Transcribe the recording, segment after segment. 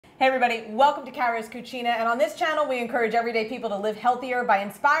Hey everybody, welcome to Cara's Cucina, and on this channel we encourage everyday people to live healthier by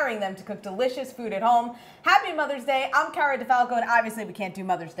inspiring them to cook delicious food at home. Happy Mother's Day, I'm Cara Di Falco, and obviously we can't do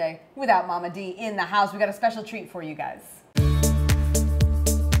Mother's Day without Mama D in the house. We got a special treat for you guys.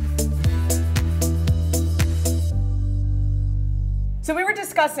 So we were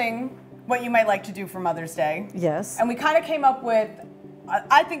discussing what you might like to do for Mother's Day. Yes. And we kind of came up with,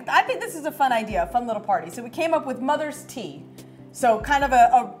 I think this is a fun idea, a fun little party. So we came up with Mother's Tea. So kind of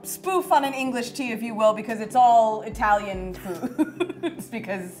a spoof on an English tea, if you will, because it's all Italian foods,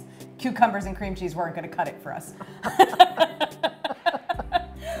 because cucumbers and cream cheese weren't going to cut it for us. But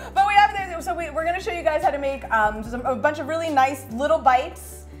we have, so we're going to show you guys how to make a bunch of really nice little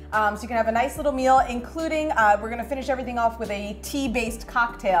bites. So you can have a nice little meal, including, we're going to finish everything off with a tea-based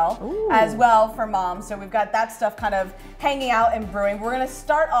cocktail as well for Mom. So we've got that stuff kind of hanging out and brewing. We're going to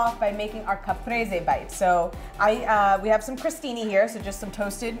start off by making our Caprese bites. So we have some crostini here, so just some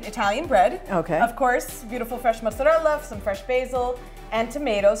toasted Italian bread. Okay. Of course, beautiful fresh mozzarella, some fresh basil, and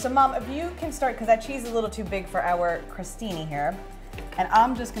tomatoes. So Mom, if you can start, because that cheese is a little too big for our crostini here. And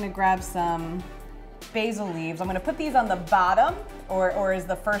I'm just going to grab some basil leaves. I'm going to put these on the bottom, or as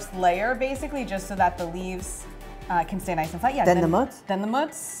the first layer, basically, just so that the leaves can stay nice and flat. Yeah. Then the mutz? Then the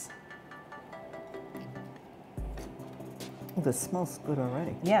mutz. Oh, this smells good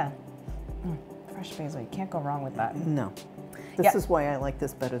already. Yeah. Fresh basil, you can't go wrong with that. No. This is why I like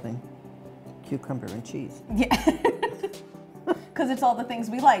this better than cucumber and cheese. Yeah. Because it's all the things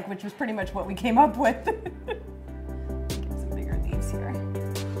we like, which was pretty much what we came up with. Get some bigger leaves here.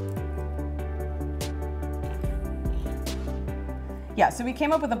 Yeah, so we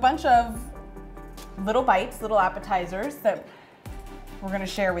came up with a bunch of little bites, little appetizers that we're going to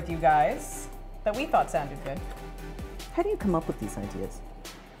share with you guys that we thought sounded good. How do you come up with these ideas?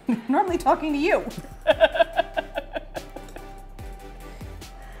 Normally talking to you.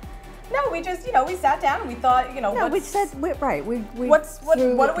 No, we just, we sat down and we thought, No, we said, right, we threw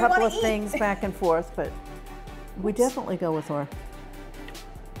a couple of things back and forth, but we definitely go with our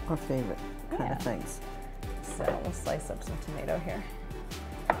favorite kind of things. So we'll slice up some tomato here.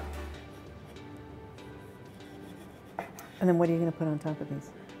 And then what are you going to put on top of these?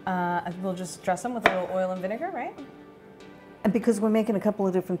 We'll just dress them with a little oil and vinegar, right? And because we're making a couple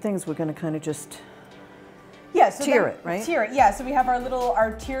of different things, we're going to kind of just tier it, right? Tier it, yeah. So we have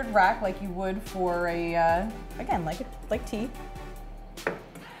our tiered rack like you would for a, again, like tea.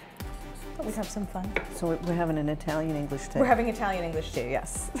 But we have some fun. So we're having an Italian-English tea. We're having Italian-English tea,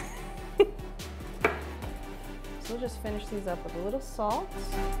 yes. So we'll just finish these up with a little salt.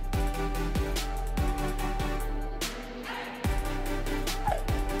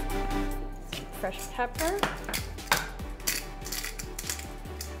 Some fresh pepper.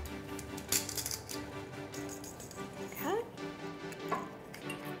 Okay.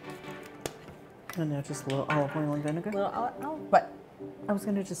 And now just a little olive oil and vinegar? What? I was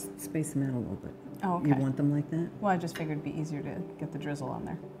going to just space them out a little bit. Oh, okay. You want them like that? Well, I just figured it'd be easier to get the drizzle on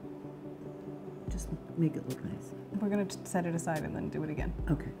there. Just make it look nice. We're going to set it aside and then do it again.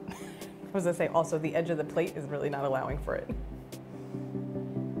 Okay. I was going to say, also, the edge of the plate is really not allowing for it.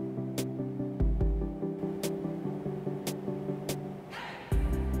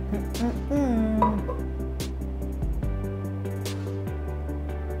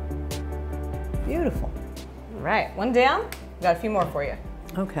 Beautiful. All right, one down. We got a few more for you.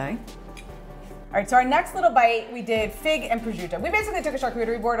 Okay. All right, so our next little bite, we did fig and prosciutto. We basically took a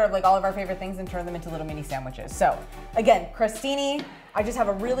charcuterie board of like all of our favorite things and turned them into little mini sandwiches. So again, crostini, I just have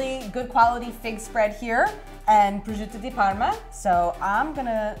a really good quality fig spread here, and prosciutto di Parma. So I'm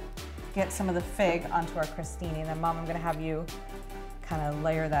gonna get some of the fig onto our crostini, and then Mom, I'm gonna have you kind of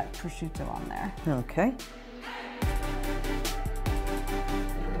layer that prosciutto on there. Okay.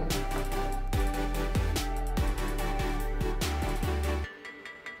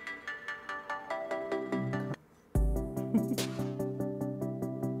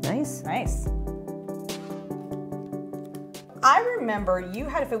 Nice. Nice. I remember you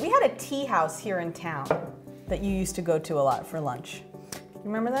we had a tea house here in town that you used to go to a lot for lunch.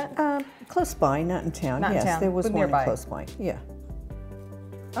 You remember that? Close by, not in town. Not in town, there was but one nearby. close by. Yeah.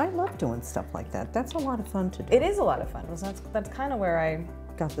 I love doing stuff like that. That's a lot of fun to do. It is a lot of fun. That's kind of where I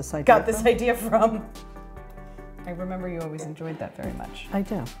got this idea from. I remember you always enjoyed that very much. I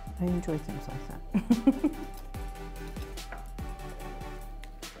do. I enjoy things like that.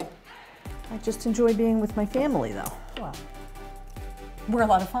 I just enjoy being with my family, though. Well, we're a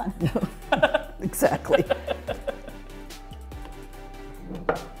lot of fun. Exactly.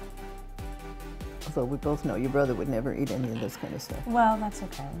 Although we both know your brother would never eat any of this kind of stuff. Well, that's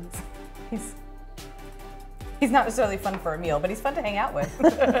okay. He's not necessarily fun for a meal, but he's fun to hang out with.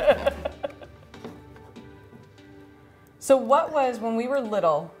 So what was, when we were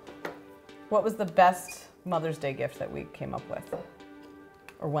little, what was the best Mother's Day gift that we came up with?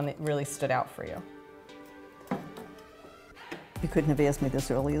 Or one that really stood out for you? You couldn't have asked me this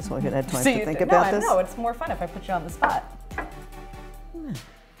earlier, so I could have had time to think about this. No, it's more fun if I put you on the spot.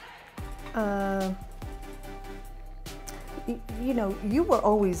 You know, you were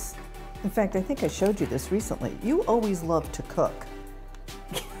always, in fact, I think I showed you this recently. You always loved to cook.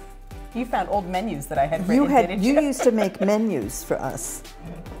 You found old menus that I had written, didn't you? You used to make menus for us,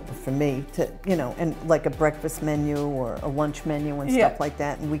 for me, to, you know, and like a breakfast menu or a lunch menu and stuff like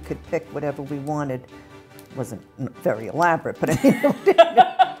that, and we could pick whatever we wanted. It wasn't very elaborate, but I mean,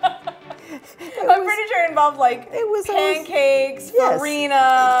 I'm pretty sure it involved like pancakes,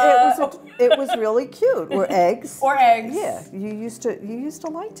 farina. It was really cute. Or eggs. Or eggs. Yeah, you used to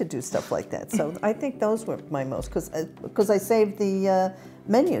like to do stuff like that. So I think those were my most, because I saved the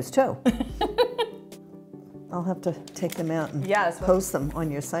menus too. I'll have to take them out and post them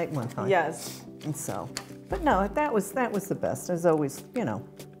on your site one time. Yes. And so, but no, that was the best. I was always, you know,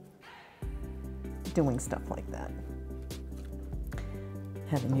 doing stuff like that.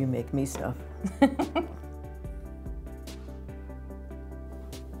 Having you make me stuff.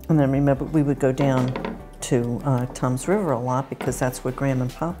 And then remember, we would go down to Tom's River a lot because that's where Graham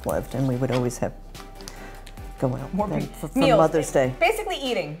and Pop lived, and we would always go out for Mother's Day. Basically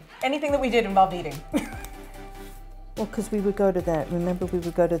eating. Anything that we did involved eating. Well, because we would go to that. Remember, we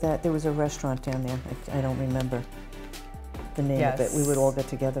would go to that. There was a restaurant down there. I don't remember the name of it. We would all get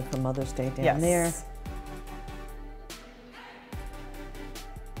together for Mother's Day down there.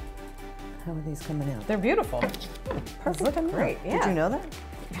 How are these coming out? They're beautiful. Perfect. Look great. Yeah. Did you know that?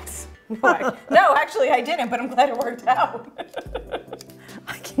 Yes. No, actually I didn't, but I'm glad it worked out.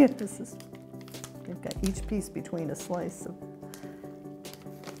 I can't. They've got each piece between a slice of.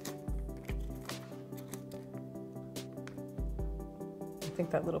 I think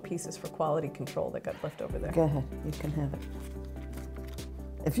that little piece is for quality control that got left over there. Go ahead. You can have it.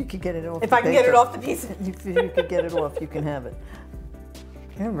 If you could get it off. If I can get it off the piece. If you could get it off, you can have it.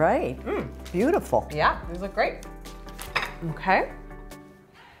 All right. Beautiful. Yeah, these look great. Okay.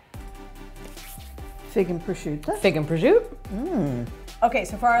 Fig and prosciutto. Fig and prosciutto. Okay,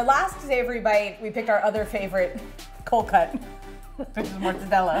 so for our last savory bite, we picked our other favorite cold cut, which is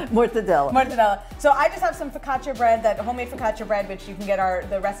mortadella. Mortadella. So I just have some focaccia bread, that homemade focaccia bread, which you can get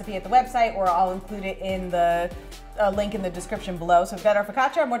the recipe at the website, or I'll include it in the link in the description below. So we've got our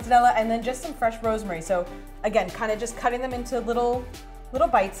focaccia, mortadella, and then just some fresh rosemary. So again, kind of just cutting them into little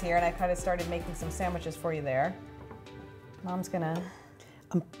bites here, and I kind of started making some sandwiches for you there. Mom's gonna.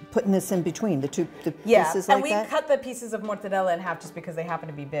 I'm putting this in between the pieces like that? And we cut the pieces of mortadella in half just because they happen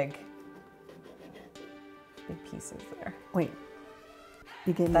to be big pieces there. Wait,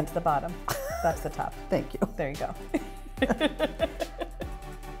 you gave me... That's the bottom, that's the top. Thank you. There you go.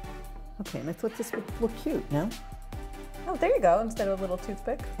 Okay, and I thought this would look cute, no? Oh, there you go, instead of a little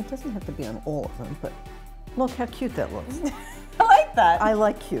toothpick. It doesn't have to be on all of them, but look how cute that looks. I like that. I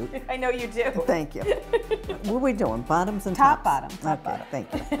like cute. I know you do. Thank you. What are we doing? Bottoms and top tops? Top bottom.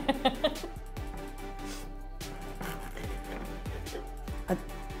 Thank you.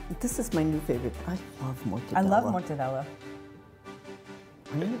 This is my new favorite. I love mortadella. I love mortadella.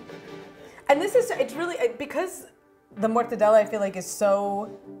 Really? And it's really, because the mortadella I feel like is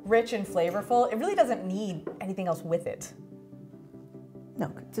so rich and flavorful, it really doesn't need anything else with it.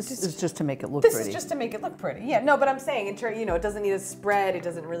 No, this is just to make it look pretty. This is just to make it look pretty. Yeah, no, but I'm saying, it doesn't need a spread. It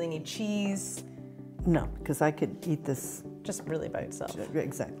doesn't really need cheese. No, because I could eat this just really by itself.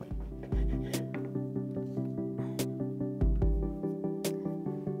 Exactly.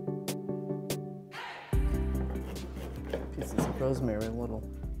 Pieces of rosemary, a little.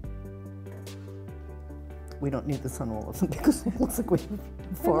 We don't need this on all of them because it looks like we have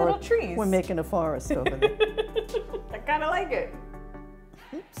a forest. Little trees. We're making a forest over there. I kind of like it.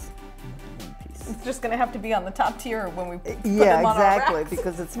 Oops. One piece. It's just going to have to be on the top tier when we put them on exactly, our wraps.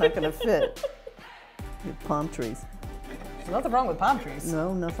 because it's not going to fit. Your palm trees. There's nothing wrong with palm trees.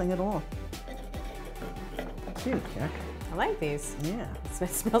 No, nothing at all. Cute, Jack. I like these. Yeah. It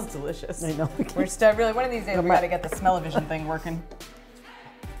smells delicious. I know. We're still really, one of these days we got to get the smell-o-vision thing working.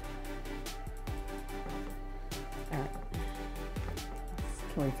 All right.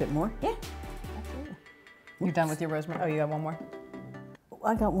 Can we fit more? Yeah. Absolutely. You're done with your rosemary? Oh, you got one more?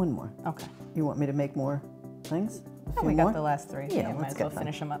 I got one more. Okay. You want me to make more things? We got the last three. Yeah, might as well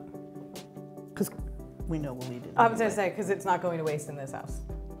finish them up. Because we know we'll eat it. I was going to say, because it's not going to waste in this house.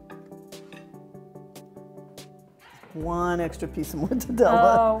 One extra piece of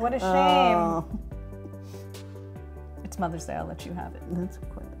mortadella. Oh, what a shame. It's Mother's Day, I'll let you have it. That's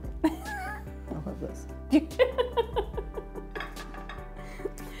quite. I'll have this.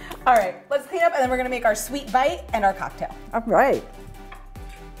 All right, let's clean up and then we're gonna make our sweet bite and our cocktail. All right.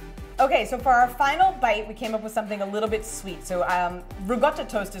 Okay, so for our final bite, we came up with something a little bit sweet. So ricotta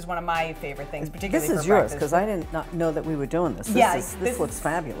toast is one of my favorite things, particularly This is for yours, breakfast. because I did not know that we were doing this. This looks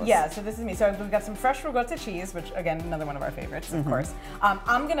fabulous. Yeah, so this is me. So we've got some fresh ricotta cheese, which again, another one of our favorites, of course.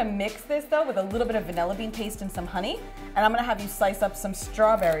 I'm gonna mix this though with a little bit of vanilla bean paste and some honey, and I'm gonna have you slice up some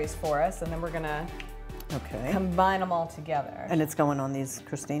strawberries for us, and then we're gonna combine them all together. And it's going on these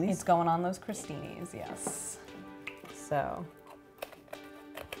crostinis? It's going on those crostinis, yes. So.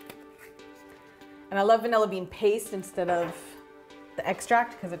 And I love vanilla bean paste instead of the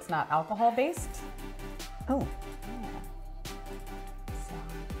extract because it's not alcohol based. Oh. So,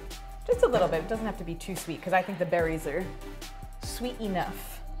 just a little bit. It doesn't have to be too sweet because I think the berries are sweet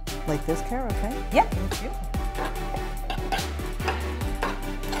enough. Like this, Cara, okay? Yeah, thank you.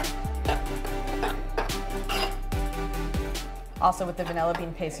 Also with the vanilla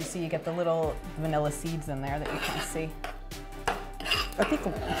bean paste, you see you get the little vanilla seeds in there that you can see. I think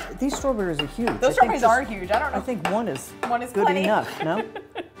these strawberries are huge. Those strawberries are huge. I don't know. I think one is good plenty. enough, no?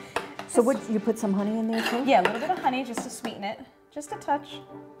 So what, you put some honey in there too? Yeah, a little bit of honey just to sweeten it. Just a touch.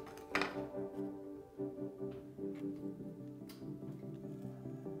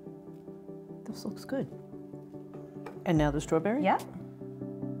 This looks good. And now the strawberry? Yeah.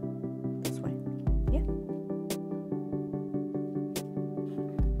 This way. Yeah.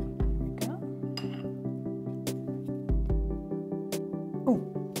 There you go. Oh.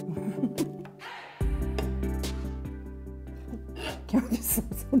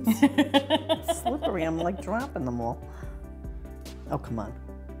 Slippery. I'm like dropping them all. Oh, come on.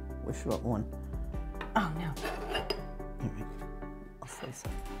 We're short one. Oh, no. All right. I'll slice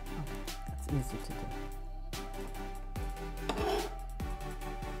it. That's easy to do.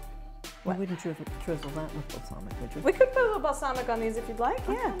 Why wouldn't you drizzle that with balsamic, would you? We could put a little balsamic on these if you'd like.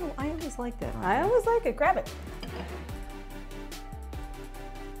 Yeah. I always like that. I always like it. Grab it.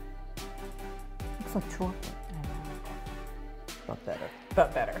 Looks like chocolate. But better.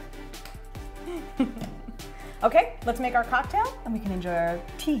 But better. Okay, let's make our cocktail and we can enjoy our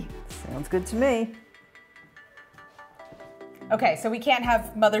tea. Sounds good to me. Okay, so we can't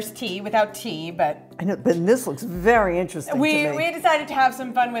have Mother's tea without tea, but I know, but this looks very interesting to me. we decided to have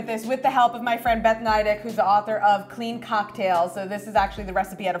some fun with this with the help of my friend Beth Nydick, who's the author of Clean Cocktails. So this is actually the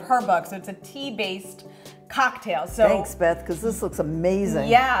recipe out of her book. So it's a tea-based cocktail. So thanks, Beth, because this looks amazing.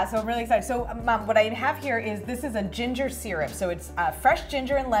 Yeah, so I'm really excited. So, Mom, what I have here is this is a ginger syrup. So it's fresh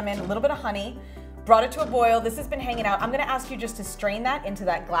ginger and lemon, a little bit of honey. Brought it to a boil. This has been hanging out. I'm going to ask you just to strain that into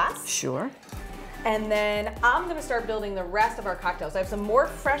that glass. Sure. And then I'm going to start building the rest of our cocktails. So I have some more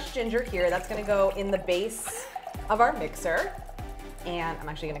fresh ginger here. That's going to go in the base of our mixer. And I'm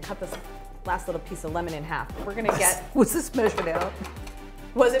actually going to cut this last little piece of lemon in half. We're going to get... Was this measured out?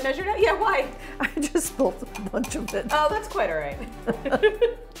 Was it measured out? Yeah, why? I just spilled a bunch of it. Oh, that's quite all right.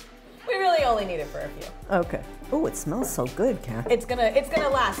 We really only need it for a few. Okay. Oh, it smells so good, Cara. It's gonna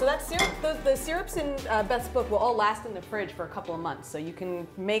last. So that syrup, the syrups in Beth's book will all last in the fridge for a couple of months. So you can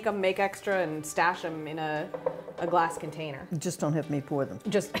make them, make extra, and stash them in a glass container. You just don't have me pour them.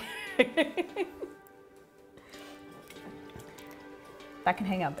 Just that can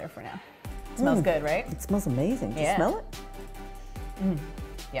hang out there for now. It smells good, right? It smells amazing. Do you smell it?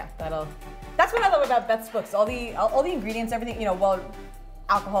 Yeah, that's what I love about Beth's books. All the ingredients, everything, you know, well,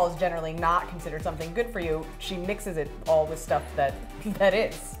 alcohol is generally not considered something good for you. She mixes it all with stuff that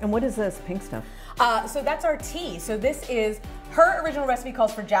is. And what is this pink stuff? So that's our tea. So this is, her original recipe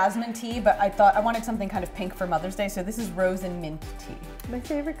calls for jasmine tea, but I thought I wanted something kind of pink for Mother's Day. So this is rose and mint tea. My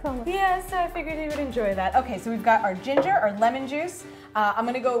favorite color. Yeah, so I figured you would enjoy that. Okay, so we've got our ginger, our lemon juice. I'm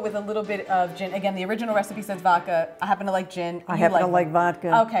gonna go with a little bit of gin. Again, the original recipe says vodka. I happen to like gin. I happen to like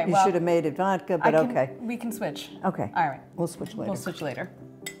vodka. Okay, you should have made it vodka, but okay. We can switch. Okay. All right. We'll switch later. We'll switch later.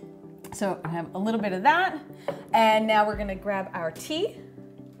 So I have a little bit of that, and now we're gonna grab our tea.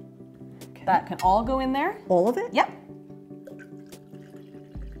 Okay. That can all go in there. All of it? Yep.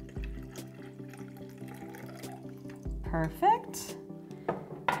 Perfect.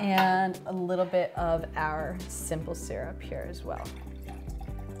 And a little bit of our simple syrup here as well.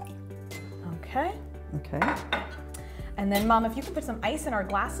 Okay. Okay. And then, Mom, if you could put some ice in our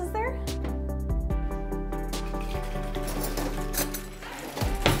glasses there.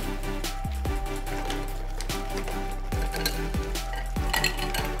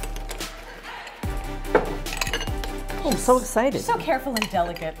 Oh, I'm so excited. So careful and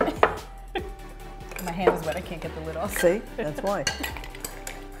delicate. My hand is wet, I can't get the lid off. See, that's why.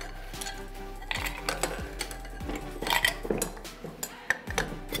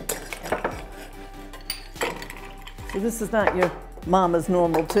 So this is not your mama's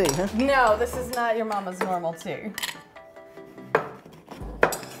normal tea, huh? No, this is not your mama's normal tea.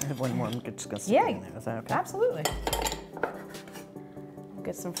 I have one more. I'm just gonna stick it in there. Is that okay? Absolutely.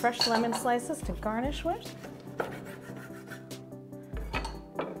 Get some fresh lemon slices to garnish with.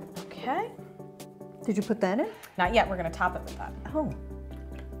 Okay. Did you put that in? Not yet. We're gonna top it with that. Oh.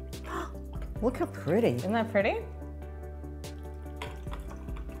 Look how pretty. Isn't that pretty?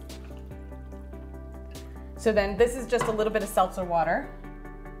 So then this is just a little bit of seltzer water.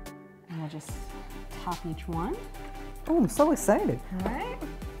 And we'll just top each one. Oh, I'm so excited. All right.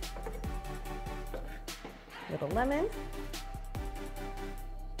 Little lemon.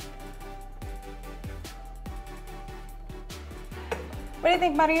 What do you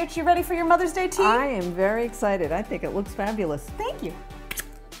think, Mariucci? You ready for your Mother's Day tea? I am very excited. I think it looks fabulous. Thank you.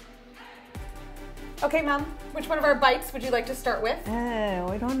 Okay, Mom, which one of our bites would you like to start with? Oh,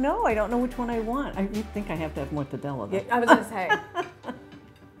 I don't know. I don't know which one I want. I think I have to have mortadella, though. Yeah, I was gonna say.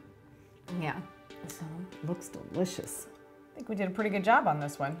 Yeah. So, Looks delicious. I think we did a pretty good job on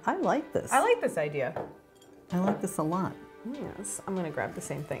this one. I like this. I like this idea. I like this a lot. Yes, I'm gonna grab the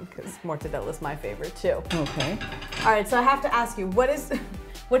same thing because mortadella is my favorite too. Okay. All right, so I have to ask you, what's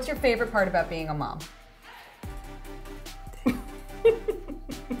your favorite part about being a mom? You're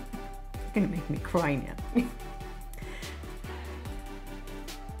gonna make me cry now.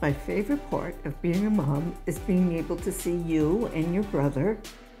 My favorite part of being a mom is being able to see you and your brother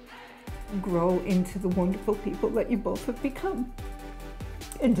grow into the wonderful people that you both have become,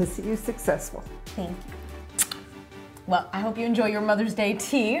 and to see you successful. Thank you. Well, I hope you enjoy your Mother's Day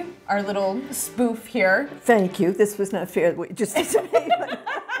tea, our little spoof here. Thank you. This was not fair. Just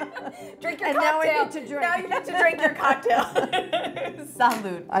Drink your and cocktail. now I get to drink. Now you get to drink your cocktail.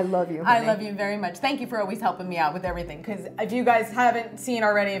 Salud. I love you, I honey. love you very much. Thank you for always helping me out with everything. Because if you guys haven't seen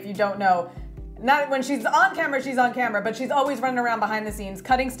already, if you don't know, not when she's on camera, but she's always running around behind the scenes,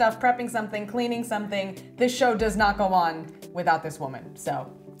 cutting stuff, prepping something, cleaning something. This show does not go on without this woman.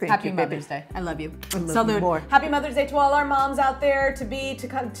 So happy you, Mother's baby. Day. I love you. I love you more. Happy Mother's Day to all our moms out there to be,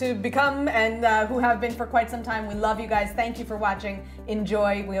 to become, and who have been for quite some time. We love you guys. Thank you for watching.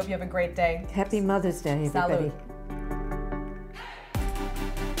 Enjoy. We hope you have a great day. Happy Mother's Day, everybody. Salud.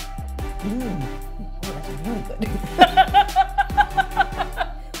 Oh, that's really good.